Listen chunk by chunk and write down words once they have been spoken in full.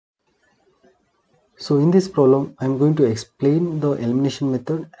So in this problem, I'm going to explain the elimination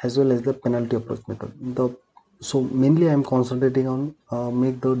method as well as the penalty approach method. So mainly I'm concentrating on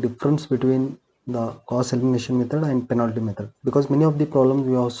make the difference between the Gauss elimination method and penalty method, because many of the problems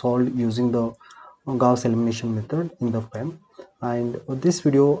we have solved using the Gauss elimination method in the FEM. And this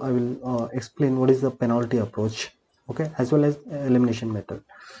video I will explain what is the penalty approach, okay, as well as elimination method.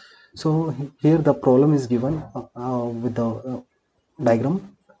 So here the problem is given with the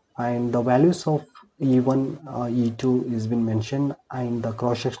diagram, and the values of E1, E2 is been mentioned, and the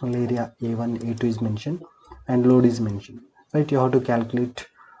cross sectional area A1, A2 is mentioned, and load is mentioned, right? You have to calculate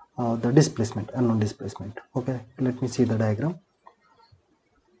the displacement, unknown displacement. Okay, let me see the diagram.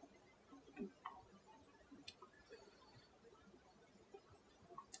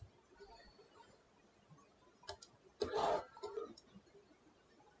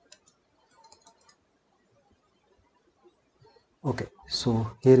 Okay, so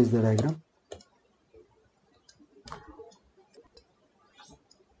here is the diagram.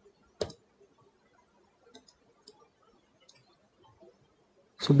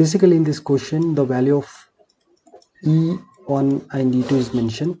 So basically in this question the value of E1 and E2 is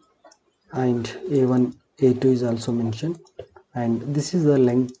mentioned, and A1, A2 is also mentioned, and this is the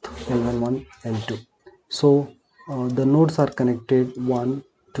length L11, L2. So the nodes are connected 1,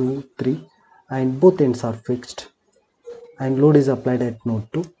 2, 3, and both ends are fixed, and load is applied at node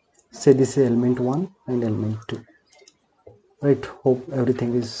 2. Say this is element 1 and element 2. Right, hope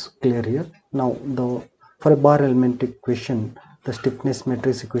everything is clear here. Now for a bar element equation, the stiffness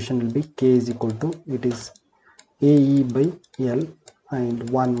matrix equation will be K is equal to, it is AE by L, and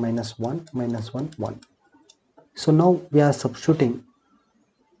 1 minus 1 minus 1 1. So now we are substituting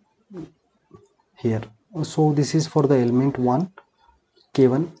here. So this is for the element 1,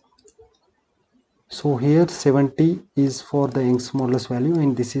 K1. So here 70 is for the Young's modulus value,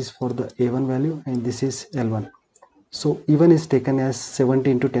 and this is for the A1 value, and this is L1. So even is taken as 70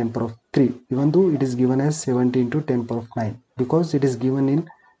 into 10 power of 3, even though it is given as 70 into 10 power of 9, because it is given in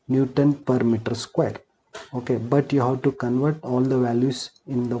Newton per meter square. Okay, but you have to convert all the values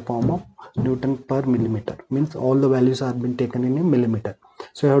in the form of Newton per millimeter, means all the values are been taken in a millimeter.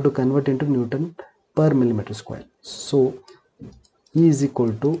 So you have to convert into Newton per millimeter square. So E is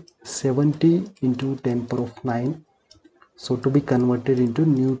equal to 70 into 10 power of 9. So to be converted into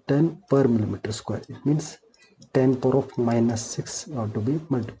Newton per millimeter square, it means 10 power of minus 6 or to be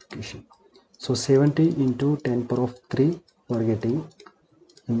multiplication. So 70 into 10 power of 3 you are getting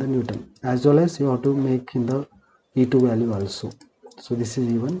in the Newton, as well as you have to make in the E2 value also. So this is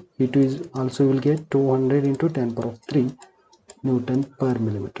even E2 is also, you will get 200 into 10 power of 3 Newton per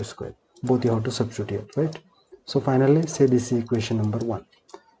millimeter square. Both you have to substitute, right? So finally say this is equation number 1.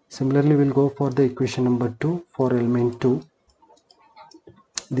 Similarly we'll go for the equation number 2 for element 2.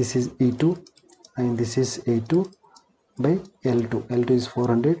 This is E2 and this is A2 by L2. L2 is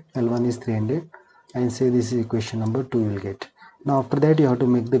 400, L1 is 300, and say this is equation number 2 you will get. Now after that you have to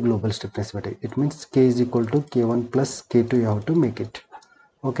make the global stiffness matrix. It means K is equal to K1 plus K2, you have to make it.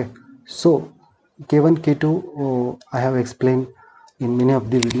 Okay, so K1, K2 I have explained in many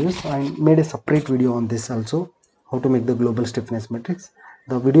of the videos. I made a separate video on this also, how to make the global stiffness matrix.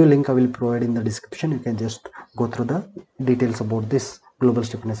 The video link I will provide in the description. You can just go through the details about this global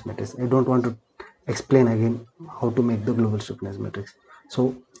stiffness matrix. I don't want to explain again how to make the global stiffness matrix.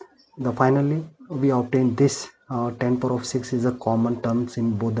 So finally we obtain this 10 power of 6 is a common terms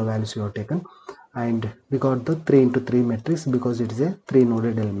in both the values you have taken, and we got the 3 into 3 matrix because it is a 3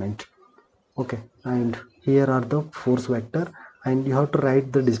 noded element. Okay, and here are the force vector, and you have to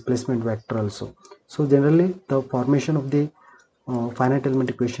write the displacement vector also. So generally the formation of the finite element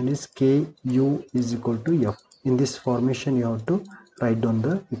equation is Ku is equal to F. In this formation you have to write down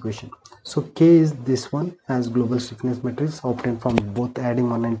the equation. So K is this one as global stiffness matrix obtained from both adding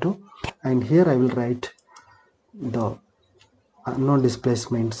 1 and 2, and here I will write the unknown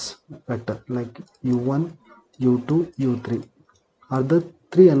displacements vector like U1, U2, U3 are the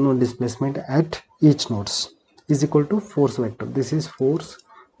 3 unknown displacement at each nodes is equal to force vector. This is force,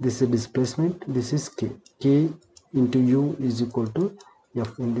 this is displacement, this is K. K into U is equal to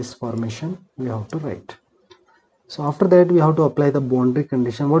F. In this formation we have to write. So after that we have to apply the boundary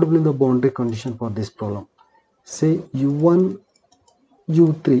condition. What will be the boundary condition for this problem? Say U1,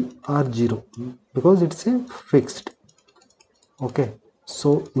 U3 are 0 because it's a fixed. Okay,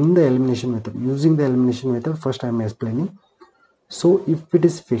 so in the elimination method, using the elimination method, first I am explaining. So if it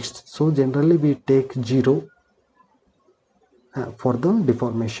is fixed, so generally we take 0 for the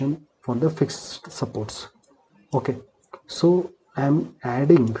deformation for the fixed supports. Okay, so I am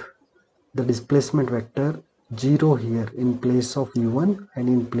adding the displacement vector 0 here in place of u1 and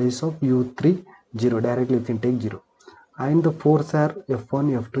in place of u3 0, directly you can take 0. And the force are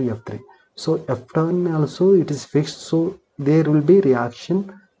F1, F2, F3. So F1 also it is fixed, so there will be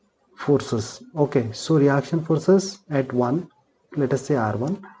reaction forces. Okay, so reaction forces at 1, let us say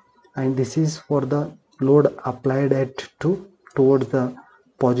R1, and this is for the load applied at 2 towards the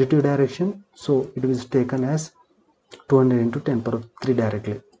positive direction, so it is taken as 200 into 10 power of 3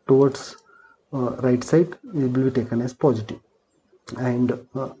 directly towards right side, it will be taken as positive. And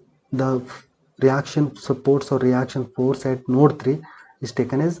the reaction supports or reaction force at node 3 is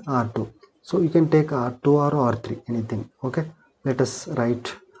taken as R2. So you can take R2 or R3, anything. Okay, let us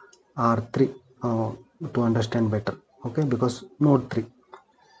write R3 to understand better. Okay, because node 3,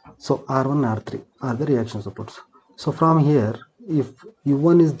 so R1 R3 are the reaction supports. So from here, if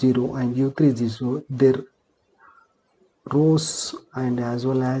U1 is 0 and U3 is 0, their rows and as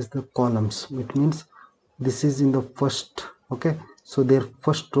well as the columns, it means this is in the first. Okay, so their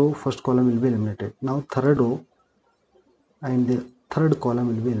first row, first column will be eliminated. Now third row and the third column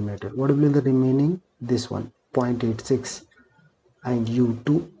will be eliminated. What will be the remaining? This one, 0.86, and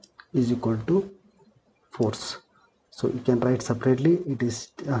U2 is equal to force. So you can write separately, it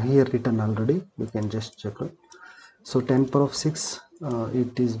is here written already, you can just check it. So 10 power of 6,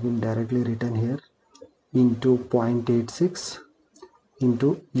 it is been directly written here, into 0.86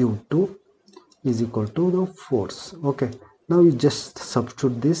 into U2 is equal to the force. Okay, now you just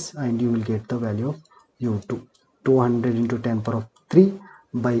substitute this and you will get the value of U2, 200 into 10 power of 3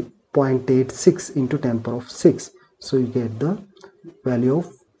 by 0.86 into 10 power of 6. So you get the value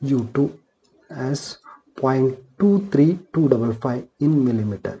of U2 as 0.23255 in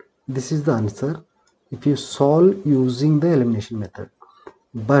millimeter. This is the answer if you solve using the elimination method.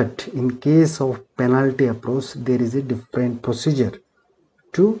 But in case of penalty approach, there is a different procedure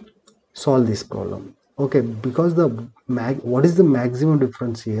to solve this problem. Okay, because the what is the maximum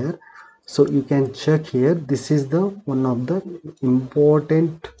difference here? So you can check here, this is the one of the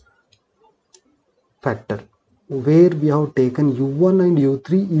important factor where we have taken U1 and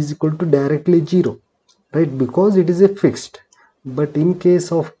U3 is equal to directly 0, right, because it is a fixed. But in case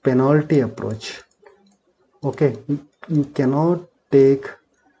of penalty approach, okay, you cannot take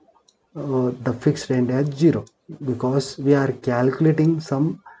the fixed end as 0, because we are calculating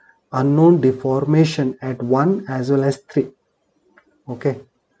some unknown deformation at 1 as well as 3. Okay,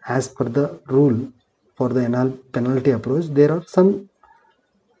 as per the rule for the penalty approach, there are some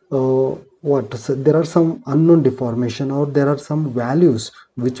there are some unknown deformation, or there are some values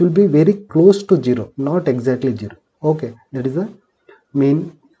which will be very close to 0, not exactly 0. Okay, that is the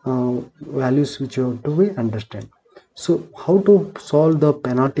main values which you have to be understand. So how to solve the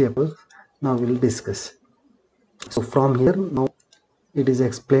penalty approach, now we will discuss. So from here, now it is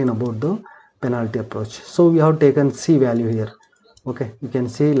explained about the penalty approach. So we have taken C value here. Okay, you can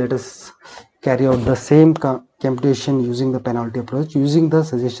see, let us carry out the same computation using the penalty approach using the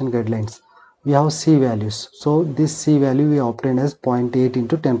suggestion guidelines. We have C values. So this C value we obtained as 0.8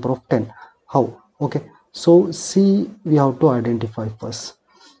 into 10 power of 10. How? Okay, so C we have to identify first.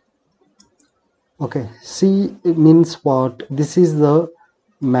 Okay, C means what? This is the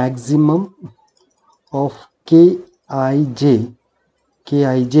maximum of Kij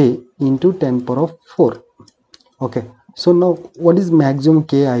into 10 power of 4. Okay, so now what is maximum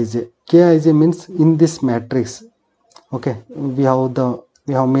Kij? Kij means in this matrix. Okay, we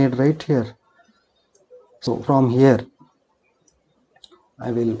have made right here. So from here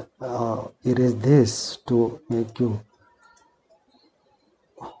I will erase this to make you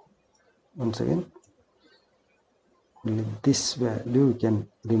once again. Only this value you can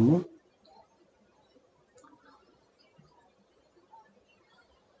remove.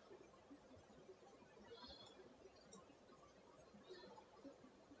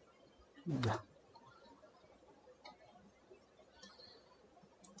 Yeah.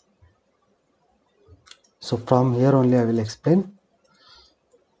 So from here only I will explain.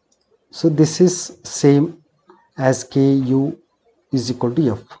 So this is same as Ku is equal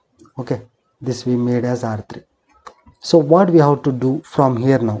to F. Okay, this we made as R3. So what we have to do from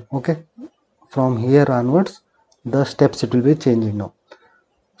here now? Okay, from here onwards the steps it will be changing now.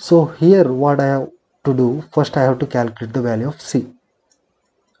 So here what I have to do, first I have to calculate the value of C.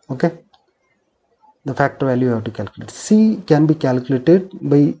 Okay, the factor value you have to calculate. C can be calculated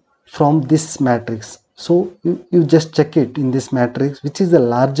by from this matrix. So you just check it in this matrix, which is the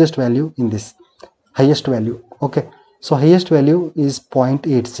largest value in this, highest value. Okay, so highest value is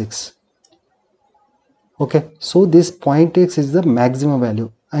 0.86. Okay, so this 0.86 is the maximum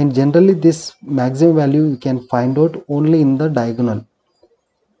value, and generally this maximum value you can find out only in the diagonal.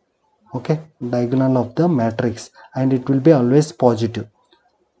 Okay, diagonal of the matrix, and it will be always positive.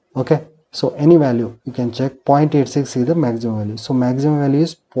 Okay, So any value you can check. 0.86 is the maximum value. So maximum value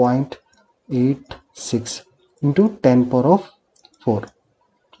is 0.86 into 10 power of 4,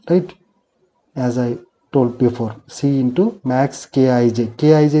 right? As I told before, C into max Kij.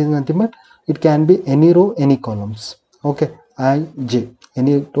 Kij is nothing but it can be any row, any columns. Okay, Ij,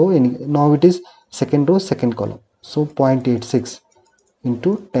 any row, any. Now it is second row, second column. So 0.86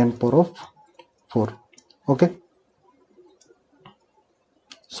 into 10 power of 4. Okay,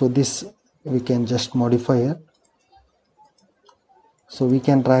 so this we can just modify here. So we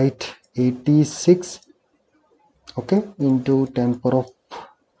can write 86, okay, into 10 power of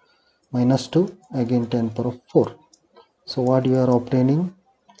minus 2, again 10 power of 4. So what you are obtaining,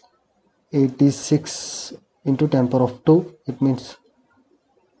 86 into 10 power of 2, it means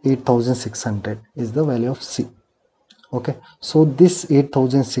 8600 is the value of C. Okay, so this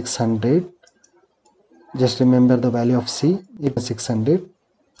 8600, just remember the value of C, 8600,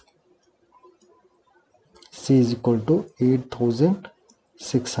 C is equal to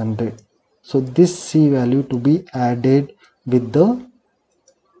 8600. So this C value to be added with the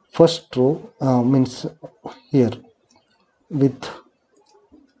first row, means here with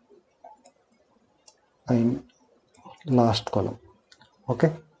and last column.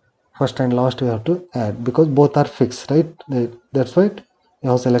 Okay, first and last we have to add because both are fixed, right? That's why you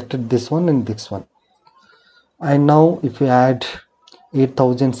have selected this one and this one. And now if you add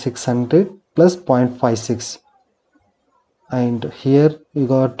 8600 plus 0.56, and here you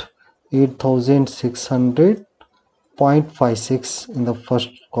got 8600.56 in the first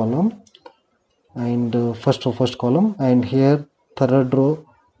column, and first row first column, and here third row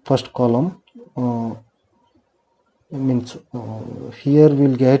first column, means here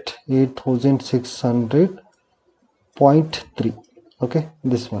we'll get 8600.3. okay,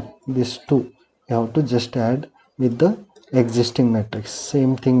 this one, this two you have to just add with the existing matrix.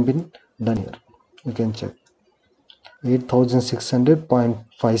 Same thing been done here, you can check.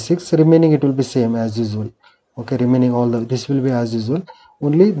 8600.56, remaining it will be same as usual. Okay, remaining all the this will be as usual,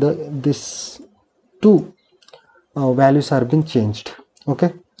 only this two values are been changed.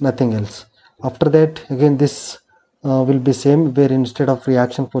 Okay, nothing else. After that again this will be same, where instead of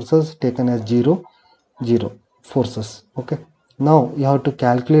reaction forces taken as 0 forces. Okay, now you have to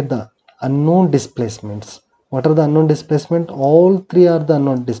calculate the unknown displacements. What are the unknown displacement? All three are the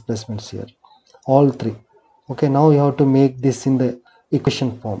unknown displacements here, all three. Okay, now you have to make this in the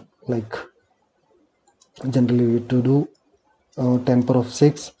equation form, like generally we to do 10 power of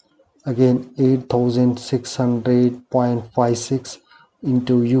 6, again 8600.56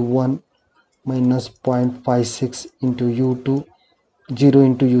 into u1 minus 0.56 into u2, 0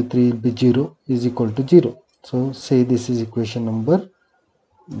 into u3 will be 0, is equal to 0. So say this is equation number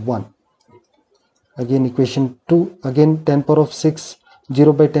 1. Again equation 2, again 10 power of 6,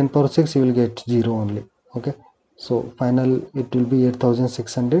 0 by 10 power of 6 you will get 0 only. Okay, so final it will be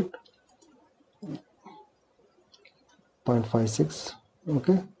 8600.56,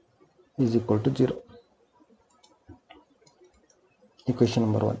 okay, is equal to 0. Equation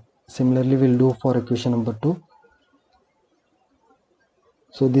number 1. Similarly we'll do for equation number 2.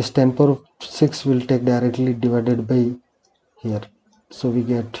 So this 10 power of 6 will take directly divided by here, so we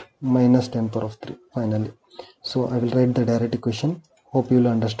get minus 10 power of 3 finally. So I will write the direct equation, hope you will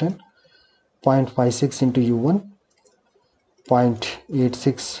understand. 0.56 into u1,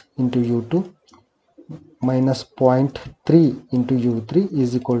 0.86 into u2 minus 0.3 into u3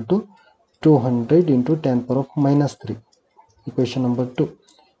 is equal to 200 into 10 power of minus 3. Equation number 2.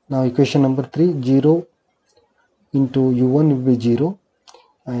 Now equation number 3, 0 into u1 will be 0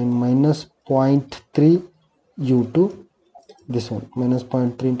 and minus 0.3 u2, this one minus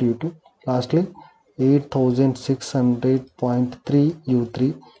 0.3 into u2, lastly 8600.3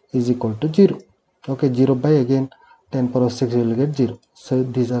 u3 is equal to 0. Okay, 0 by again 10 power of 6 you will get 0. So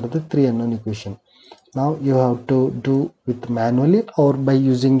these are the three unknown equation. Now you have to do with manually or by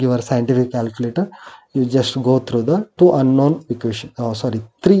using your scientific calculator. You just go through the two unknown equation,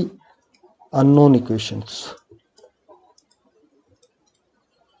 three unknown equations.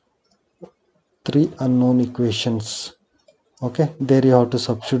 Three unknown equations. Okay, there you have to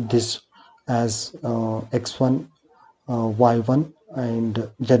substitute this as x1, y1 and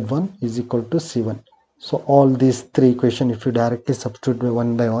z1 is equal to c1. So all these three equations if you directly substitute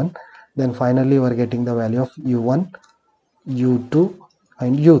one by one, then finally you are getting the value of u1, u2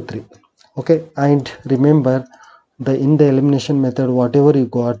 and u3. Okay, and remember in the elimination method whatever you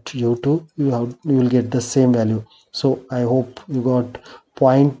got u2 you will get the same value. So I hope you got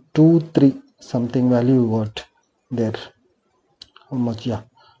 0.23 something value you got there. How much? Yeah,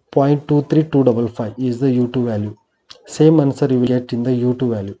 0.23255 is the u2 value. Same answer you will get in the u2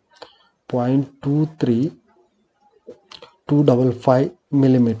 value. 0.23255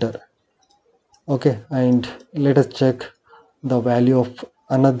 millimeter. Okay, and let us check the value of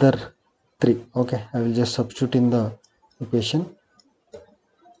another 3. Okay, I will just substitute in the equation.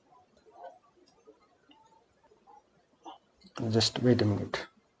 Just wait a minute.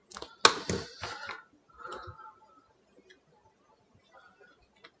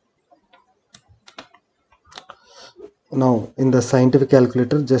 Now in the scientific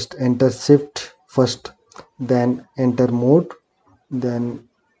calculator, just enter shift first, then enter mode, then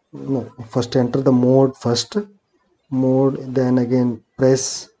no, first enter the mode first, mode, then again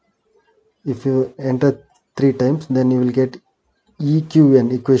press. If you enter 3 times, then you will get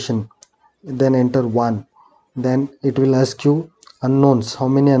EQN equation, then enter 1, then it will ask you unknowns. How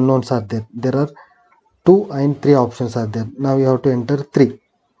many unknowns are there? There are 2 and 3 options are there. Now you have to enter 3.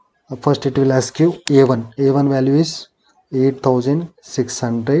 First it will ask you A1 value is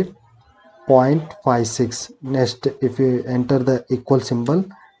 8600.56. Next, if you enter the equal symbol,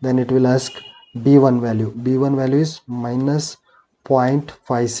 then it will ask B1 value is minus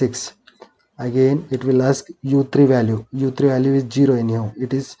 0.56. Again it will ask U3 value is 0 anyhow,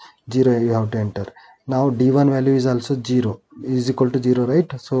 it is 0, you have to enter. Now D1 value is also 0, is equal to 0, right?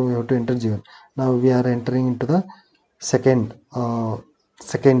 So we have to enter 0. Now we are entering into the second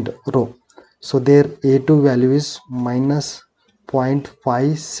row. So there A2 value is minus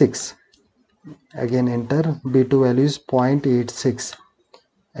 0.56. Again enter. B2 value is 0.86.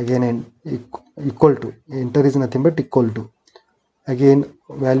 Again equal to, enter is nothing but equal to. Again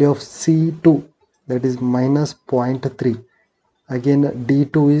value of C2, that is minus 0.3. Again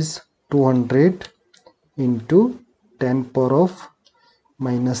D2 is 200 into 10 power of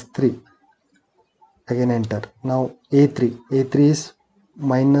minus 3. Again enter. Now A3 is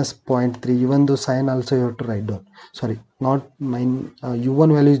minus 0.3. even though sign also you have to write down. Sorry, not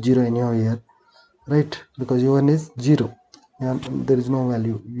U1 value is 0 anyhow here, right? Because U1 is 0 and there is no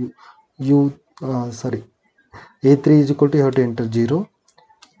value. A3 is equal to, you have to enter 0.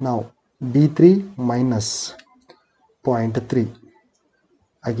 Now D3 minus 0.3,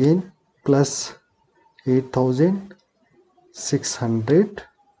 again plus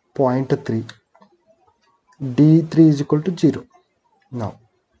 8600.3. D3 is equal to 0. Now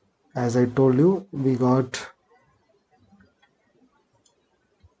as I told you, we got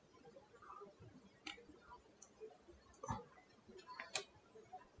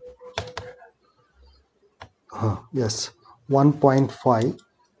yes, 1.5.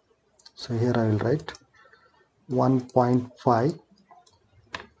 so here I will write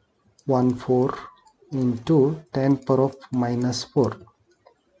 1.514 into 10 power of minus 4.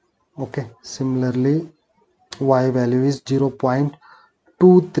 Okay, similarly y value is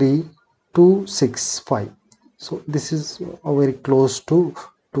 0.23265. so this is very close to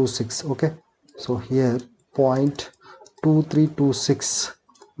 26. Okay, so here 0.2326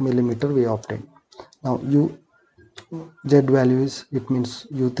 millimeter we obtained. Now Z value is, it means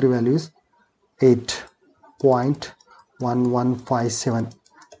U3 value is 8.1157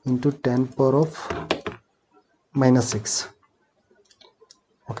 into 10 power of minus 6.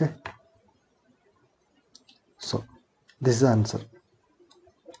 Okay, so this is the answer.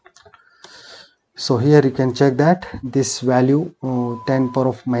 So here you can check that this value 10 power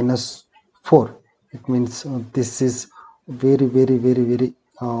of minus 4, it means this is very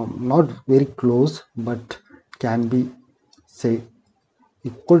not very close, but can be say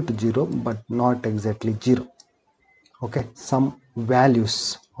equal to 0 but not exactly 0. Okay, some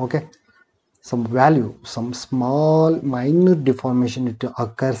values, okay, some small minor deformation, it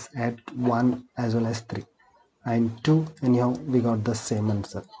occurs at 1 as well as 3 and 2, anyhow we got the same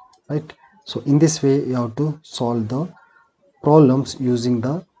answer, right? So in this way you have to solve the problems using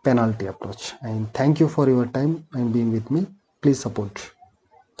the penalty approach. And thank you for your time and being with me. Please support.